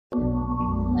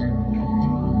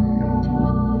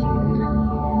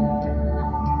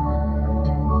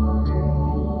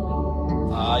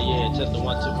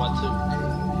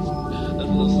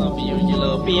for you, you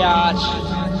little biatch.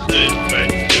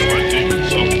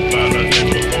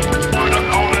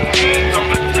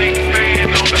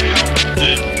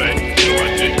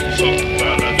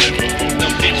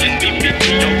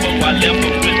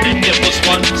 It was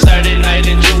one Saturday night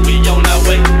in June, we on our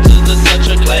way to the touch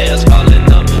of glass, calling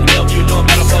up help. You know I'm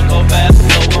about to fuck off fast,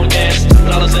 low on gas, $2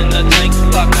 in the tank,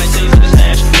 Glock 19s in his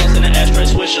hash, plus in the ashtray,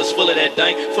 swishers full of that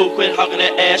thing. Fool quit hawking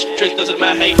that ash, tricks doesn't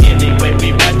matter, hey, anyway,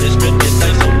 we ride this, rip this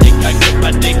thing so thick, I grip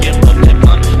my dick and pump that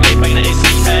blunt, lay back in the AC,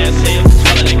 high as hell,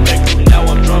 swallow that crack, now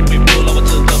I'm drunk, we pull over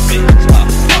to the big spot,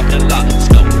 pop that lock,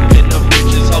 scope, in the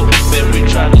bitches, hold it, man, we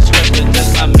try to scratch the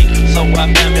test, I mean, so I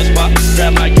found me a spot,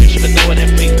 grab my kitchen, but throw it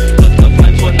in me.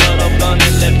 Another gun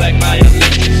and let back my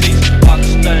electric seats. Box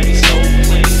thing so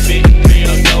clean, big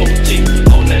real gold teeth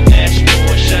on the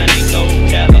dashboard, shiny gold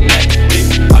Cadillac. Big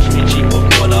watch me cheap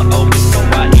before the open, so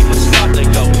I even start to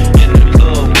go in the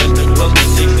club. Where's the close to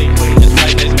Dixie Queen? It's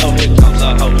right next door. Here comes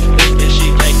a hoe, thinking she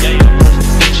can't get a person.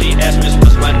 She asked me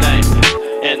what's my name,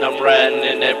 and I'm riding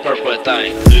in that purple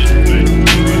thing.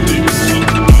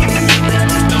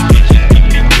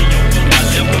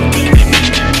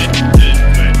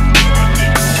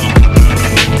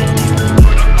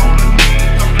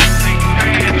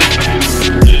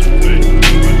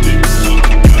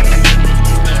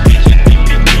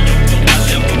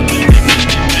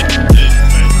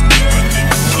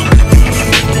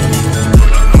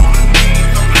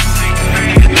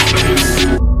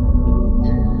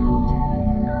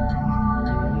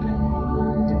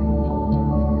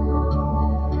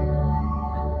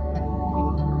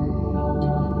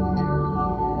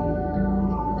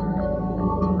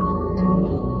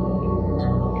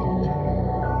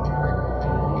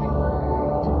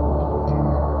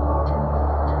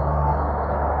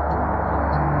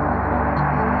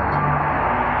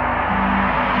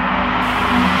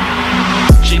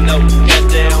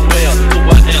 Goddamn well who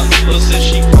I am. But since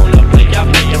she wanna play, I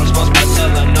play in response by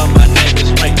telling her my name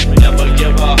is Ray. Never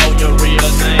give a hoe your real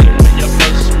name when you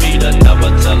first meet her.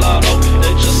 Never tell a hoe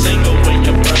that you're single when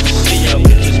you first see her.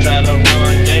 We just try to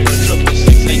run game with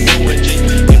 666 ain't doing G.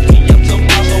 Hit me up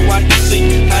tomorrow so I can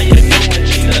see how you doing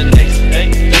G. The next day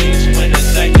things went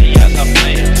exactly as I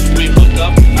planned. We hooked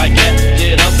up, I got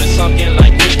it up and something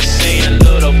like this. Saying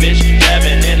little bitch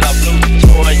driving in a blue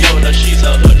Toyota. She's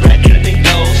a hood rat.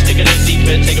 Stick it in deep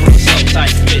and take it from some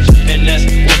type bitch. And that's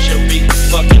what you'll be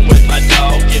fucking with my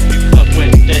dog. If you fuck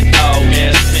with that dog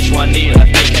ass bitch Juanita,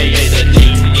 aka the D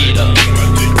eater.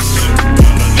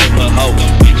 Never hoe.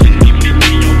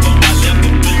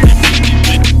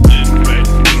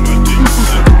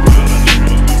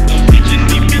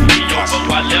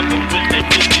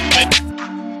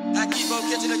 I keep on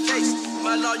catching a case.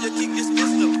 My lawyer keep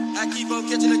dismissing them. I keep on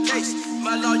catching a case.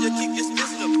 My lawyer keep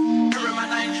dismissing them. Hearing my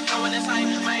name, knowing this high.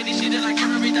 My this shit like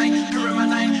every day. Hearing my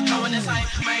name, knowing this high.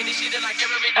 My this shit like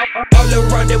every day. All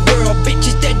around the world,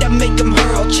 bitches that I make them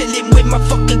hurl. Chillin' with my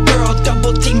fucking girl.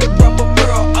 Double team with rubber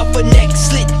pearl. Off a neck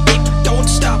slit, if don't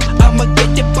stop, I'ma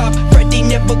get the pop. Freddie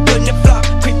never gonna flop.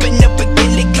 Creeping up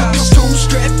again, the cops. Too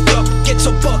strapped up, get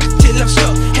so fucked till I'm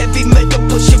stuck. Heavy metal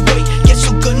pushing weight. Guess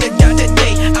who gonna die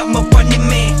today? I'm a running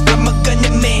man, I'm a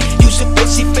gunning man. Use a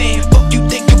pussy fan, fuck you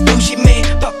think you bougie man.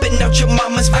 Popping out your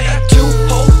mama's van. I got two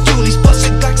whole Julies,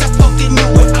 busting Glocks, I fucking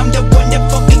knew it. I'm the one that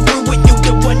fucking grew it, you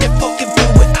the one that fucking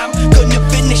blew it. I'm gonna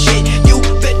finish it, you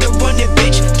better run it,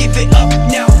 bitch. Give it up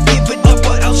now.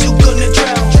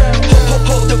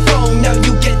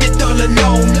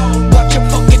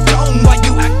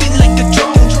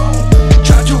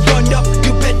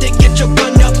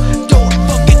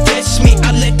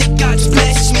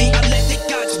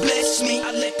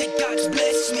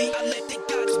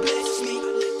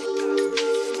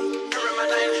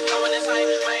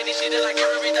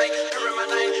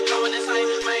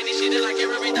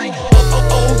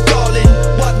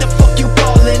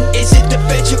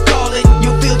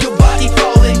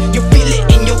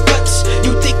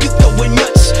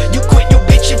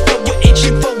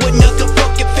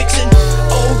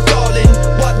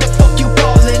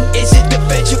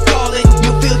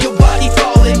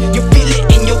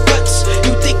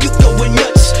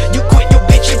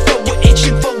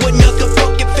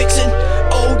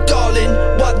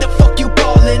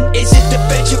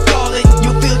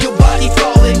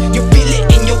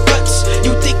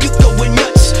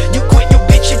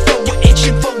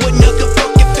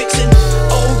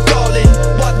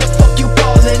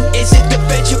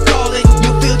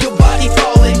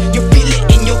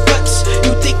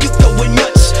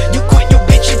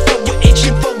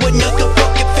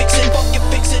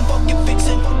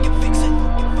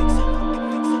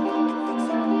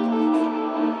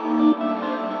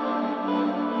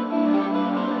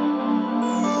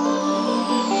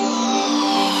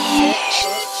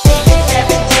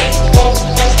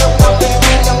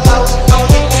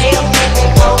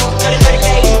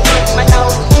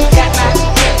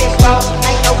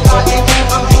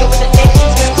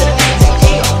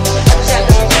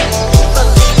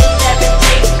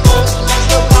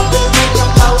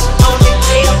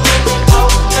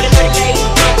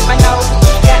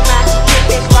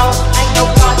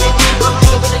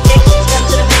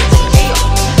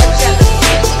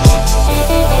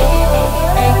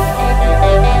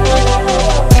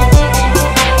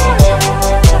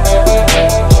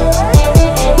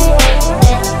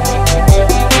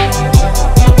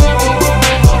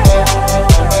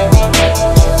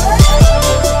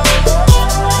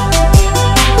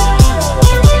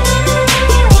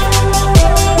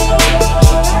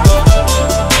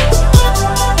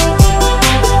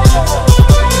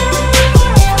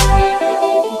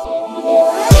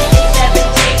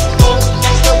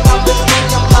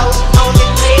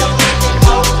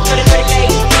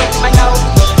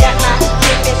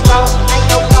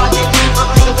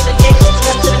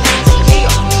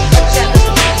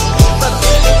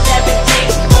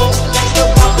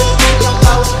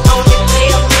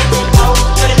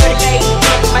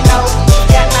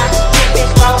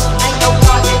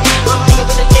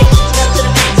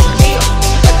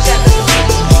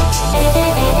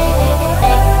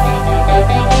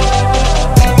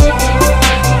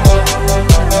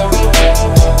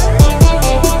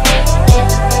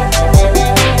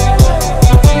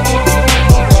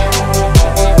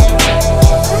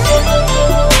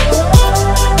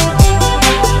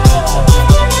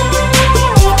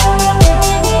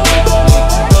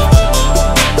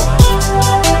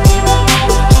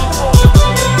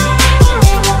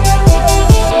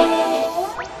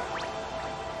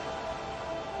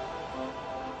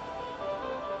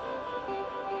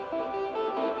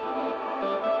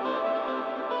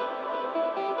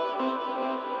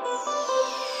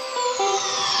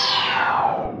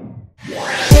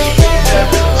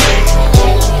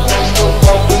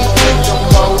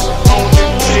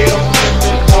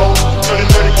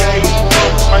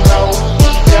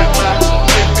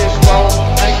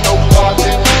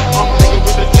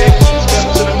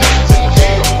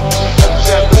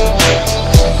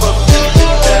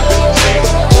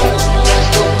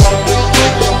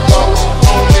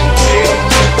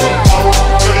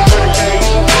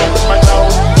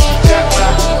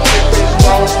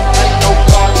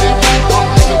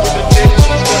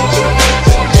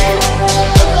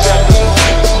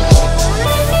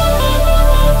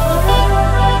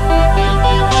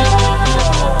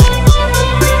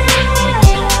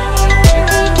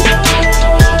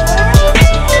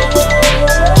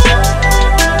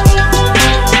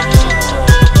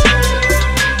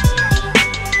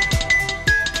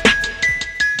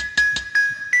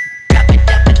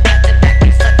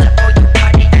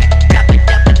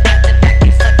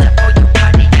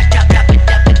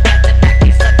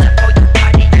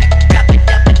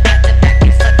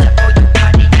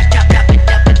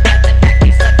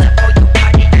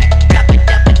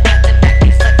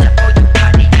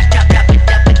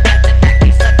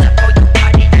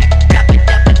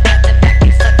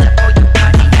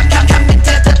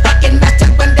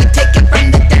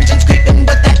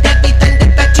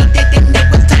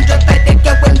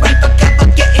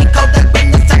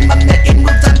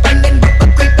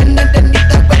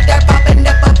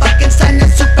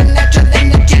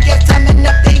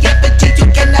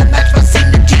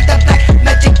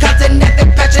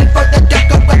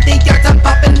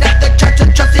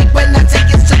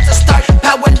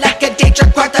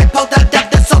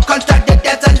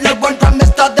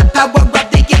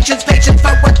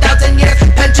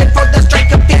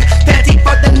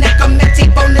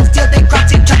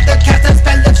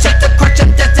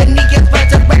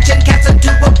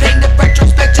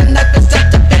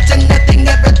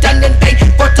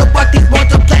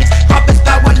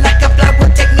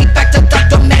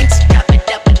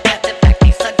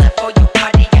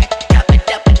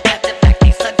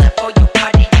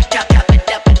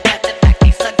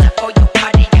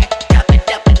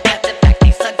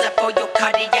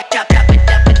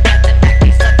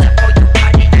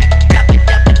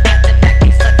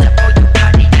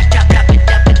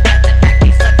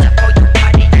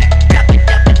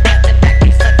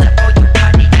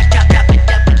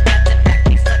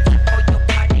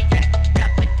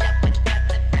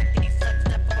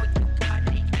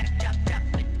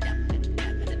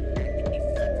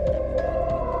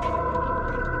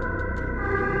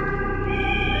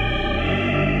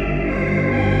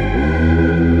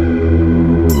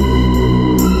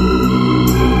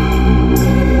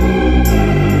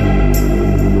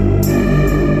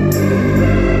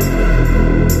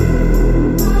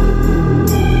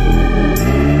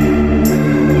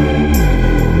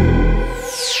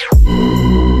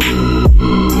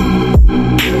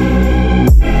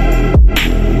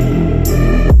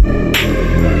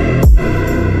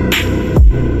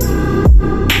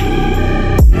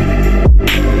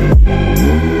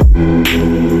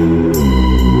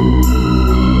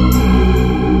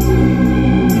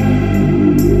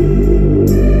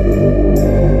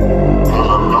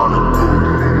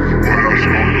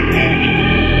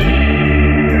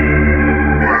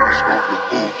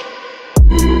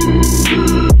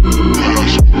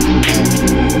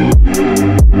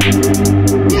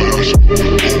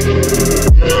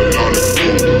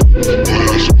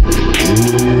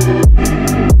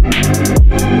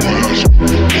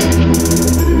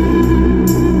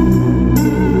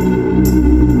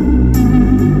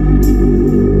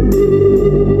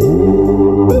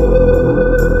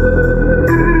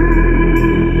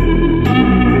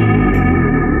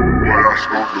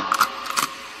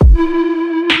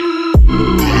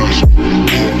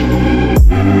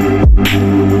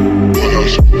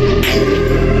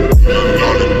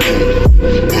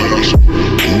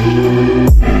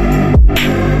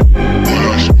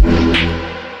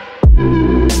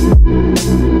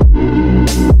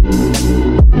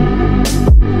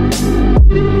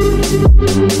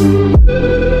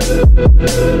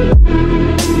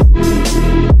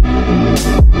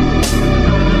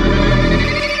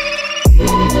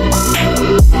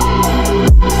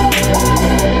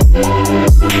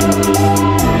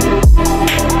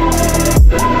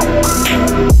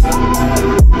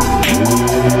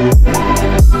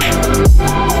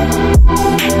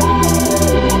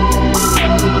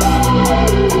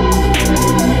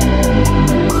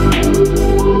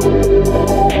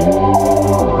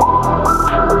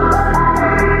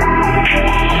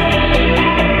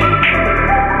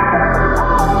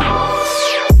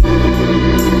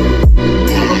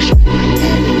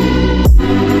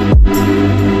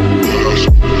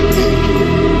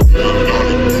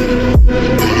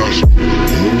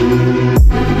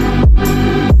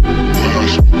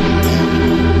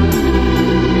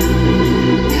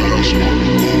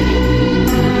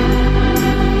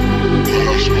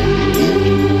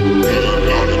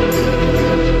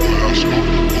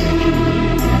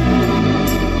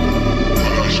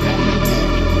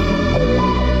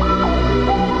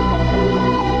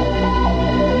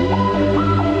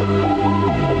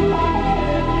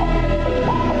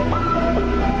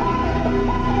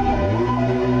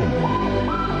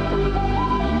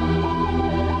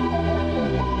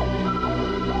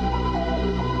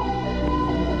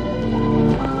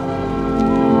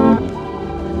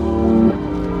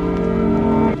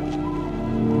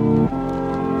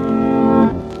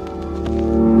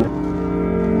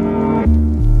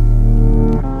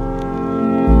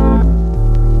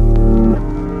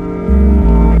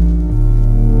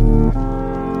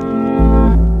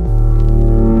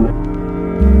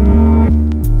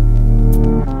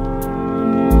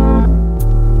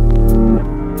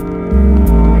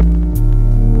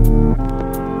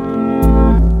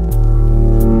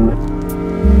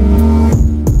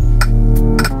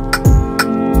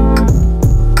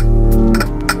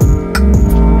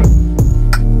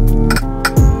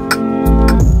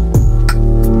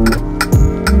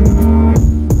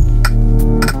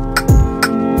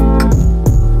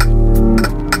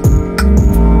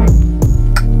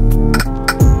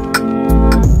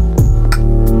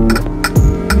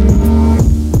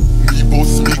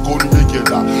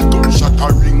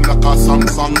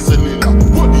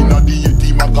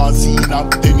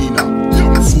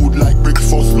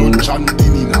 Russian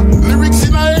dinina. Lyrics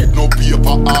in a head, no paper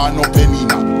or no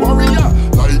penina. Warrior,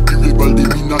 like the rebel, they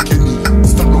mean a Kenny.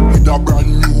 Stand up with a brand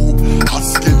new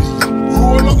Haskell.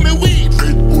 Roll up me weed,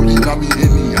 Red Bull in a me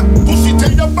Henny. Pussy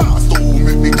tell the boss, don't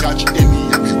make me catch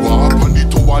any. Me walk on the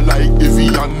tower like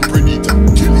Evian Predator.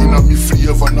 Killing a me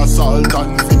flavor and salt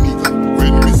and vinegar.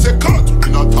 When me say cut,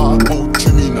 we not talk about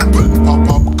criminal. Pop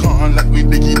up can let me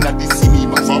begin at the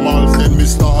cinema. From all then me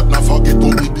start, not forget to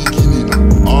be beginning.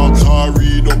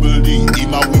 Artillery double D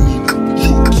in a winning.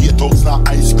 UK talks na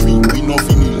ice cream, we no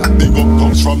vanilla. Big up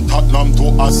comes from Tottenham to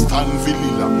Aston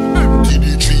Villa.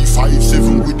 MTD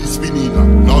 357 with the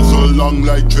spinning. Nozzle long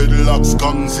like dreadlocks,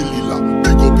 Gangzilla.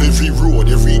 Big up every road,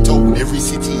 every town, every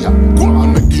city. Go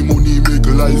on, make the money, make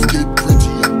life get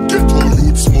prettier. Get all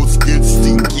youths must get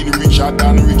stinking richer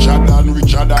than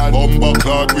Bomber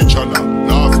Clark Richard.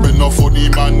 Now spend no funny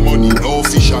man money, no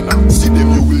fisher. See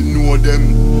them, you will know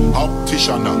them,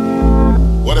 optician.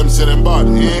 What them say them bad,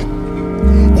 eh?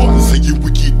 One say you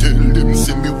wicked, tell them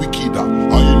say me wickeder.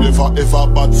 I never ever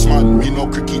batsman, me no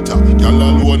cricketer. Girl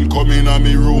alone come in a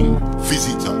me room,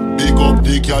 visitor. Big up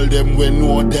the girl them when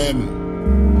know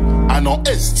them. I know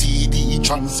STD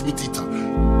transmit it.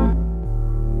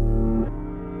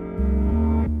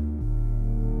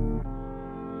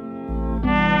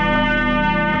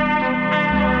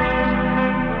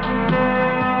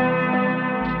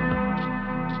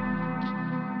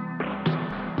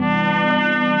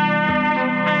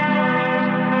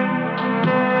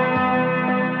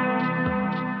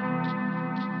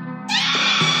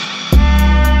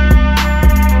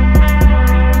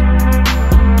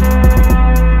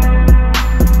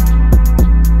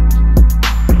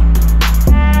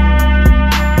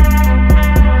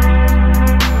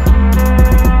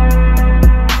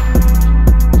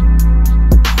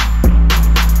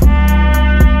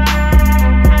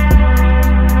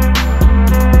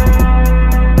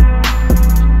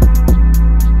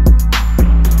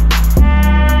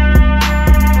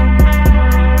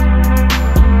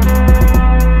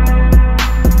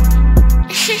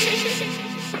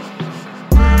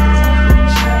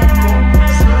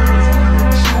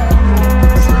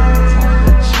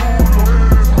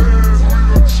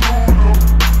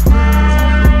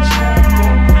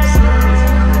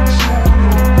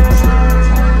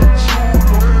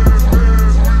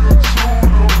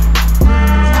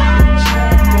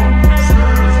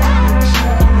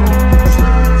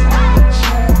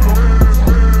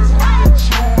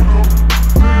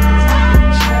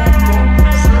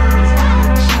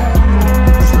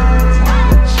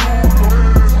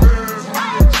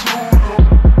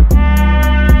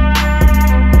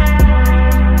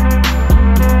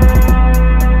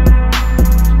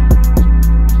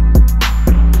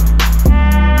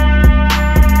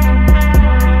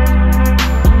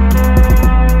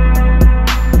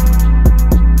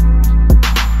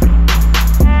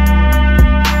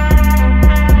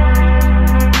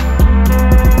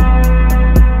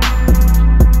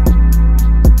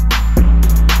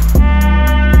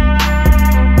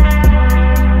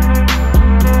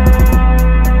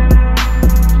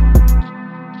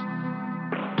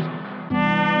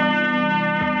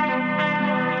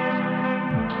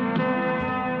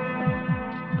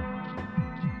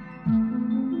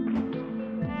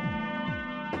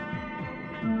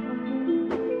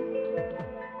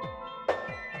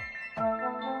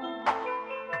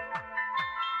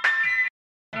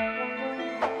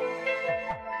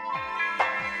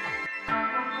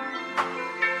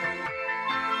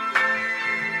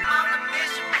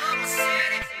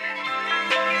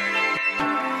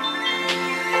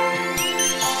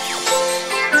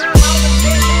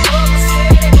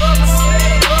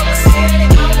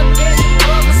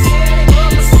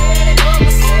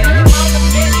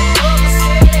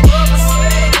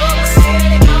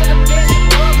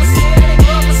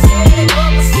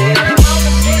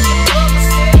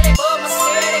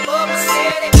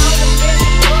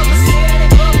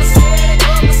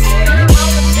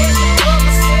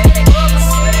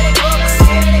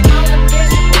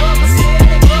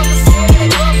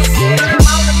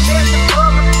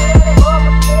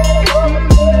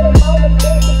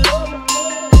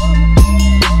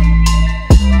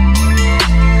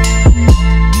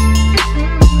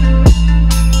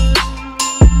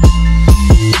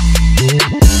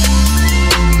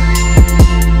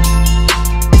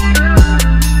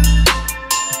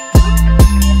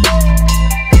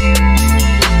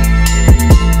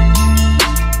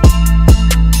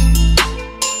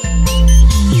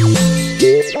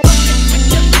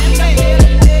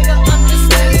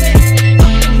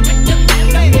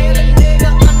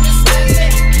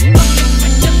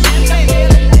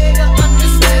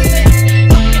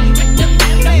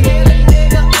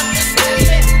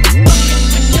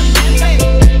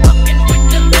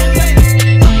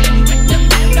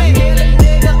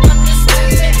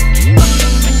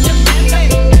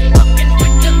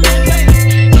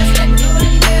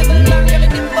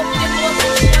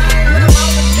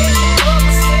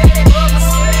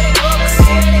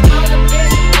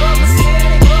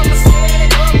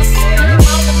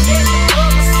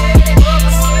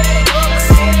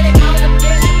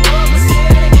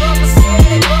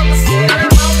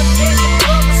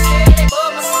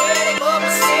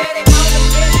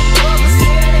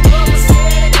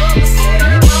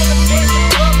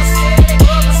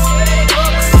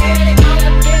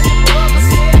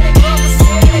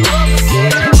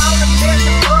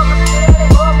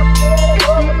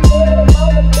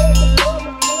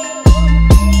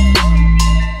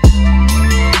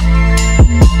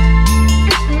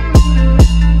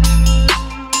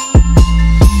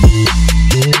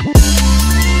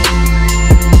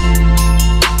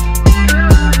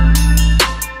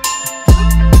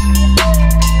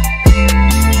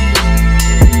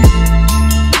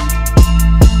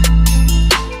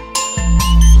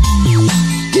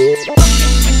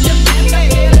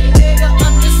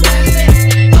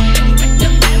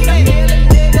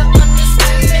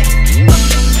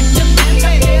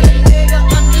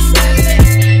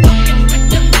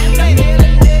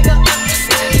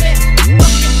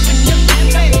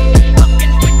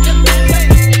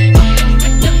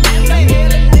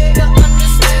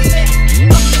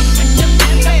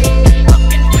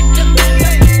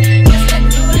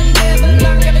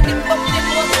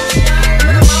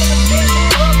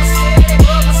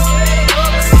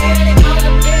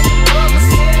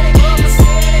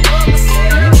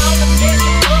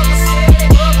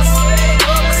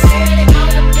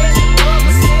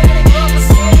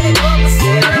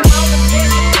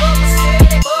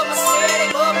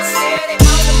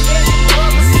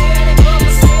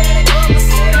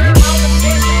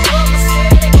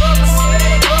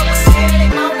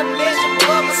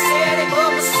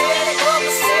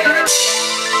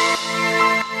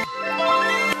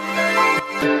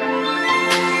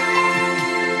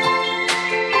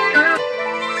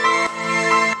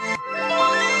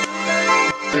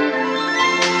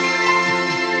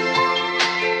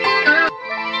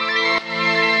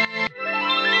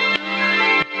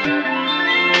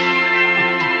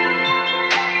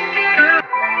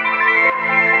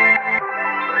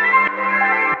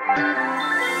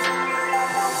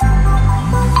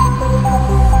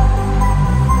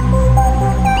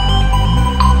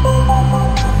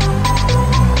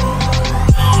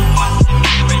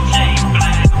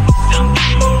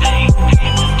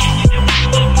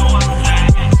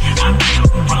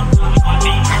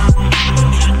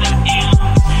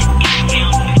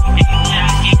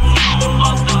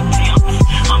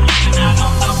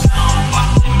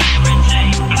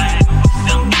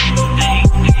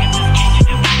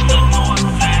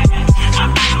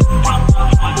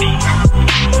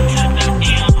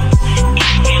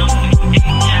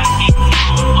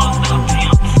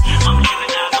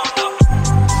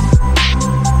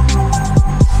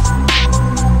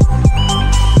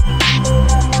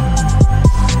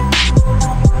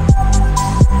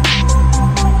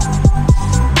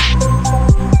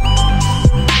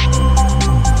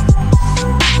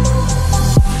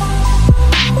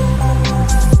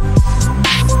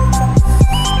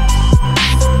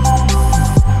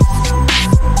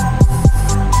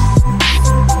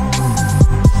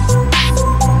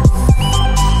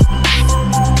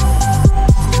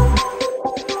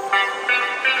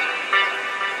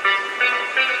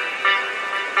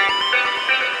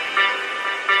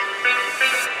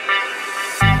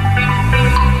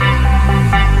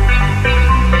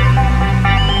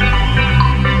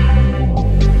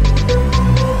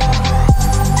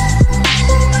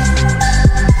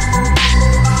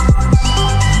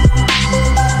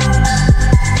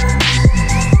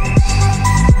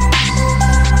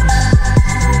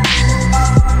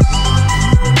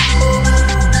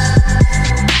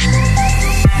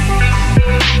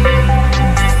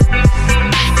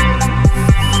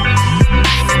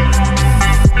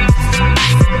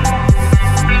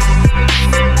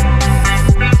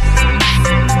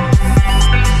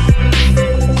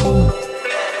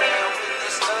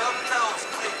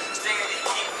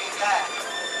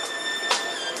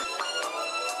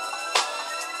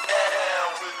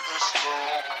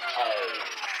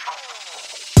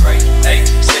 Great, ayy,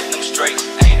 setting them straight.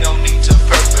 Ain't no need to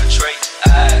perpetrate.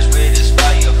 Eyes red as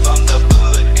fire from the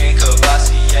hood and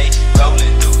Cavassier.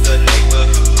 Rolling through the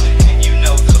neighborhood, and you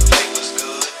know the flavor's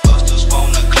good. Busters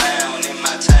wanna clown in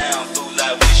my town, fool,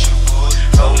 I wish you would.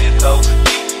 Rolling low,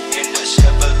 deep in the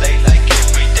Chevrolet like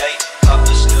every day. Pop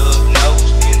the snub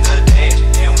nose in the dash,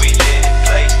 and we let it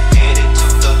play. Headed to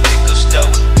the liquor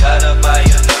store, gotta buy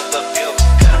another bill.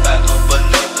 Gotta buy up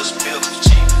another spill.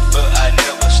 Cheap, but I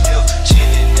never still.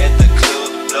 Chilling at the club,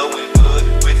 blowing wood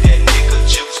with that nigga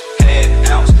juice. Half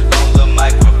ounce on the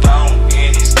microphone,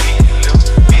 and it's getting loose.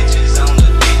 Bitches on the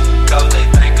beat, cause they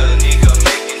think a nigga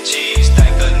making cheese.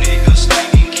 Think a nigga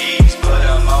slanging keys, but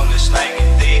I'm on the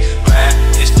slanging thing. Grind,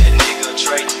 it's that nigga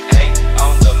trait. Hey,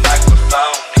 on the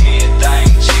microphone, everything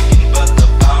chicken but the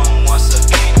bone. Once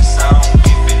again, it's on.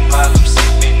 Whipping while I'm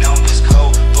sipping on this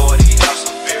cold 40 ounce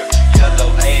of beer.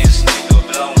 Yellow ass nigga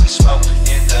blowing smoke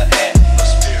in the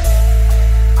atmosphere.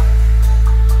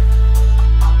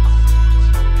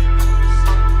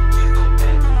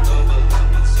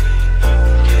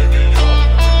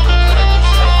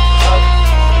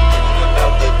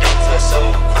 About the things I so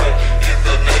quick in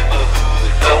the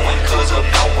neighborhood, blowing 'cause I'm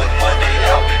knowing Monday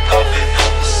out, puffing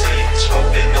on the seat,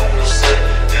 smoking on the set,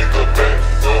 in the back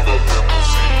of a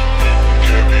limousine.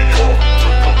 Carry on,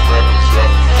 took the crackers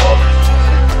out,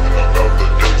 Hollywood. About the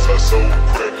days I sold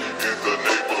crack in the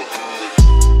neighborhood.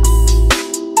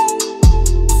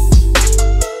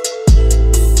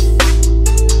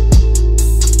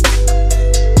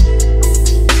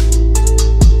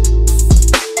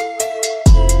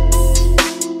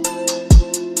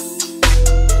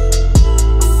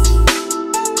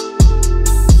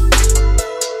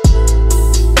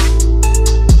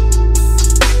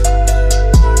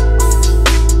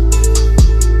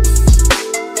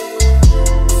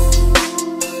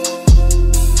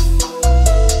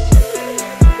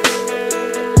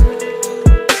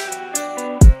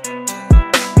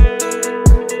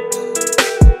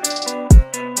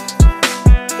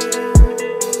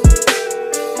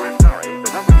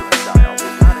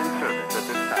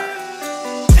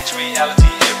 It's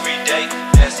reality every day,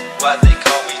 that's why they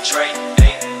call me Trey.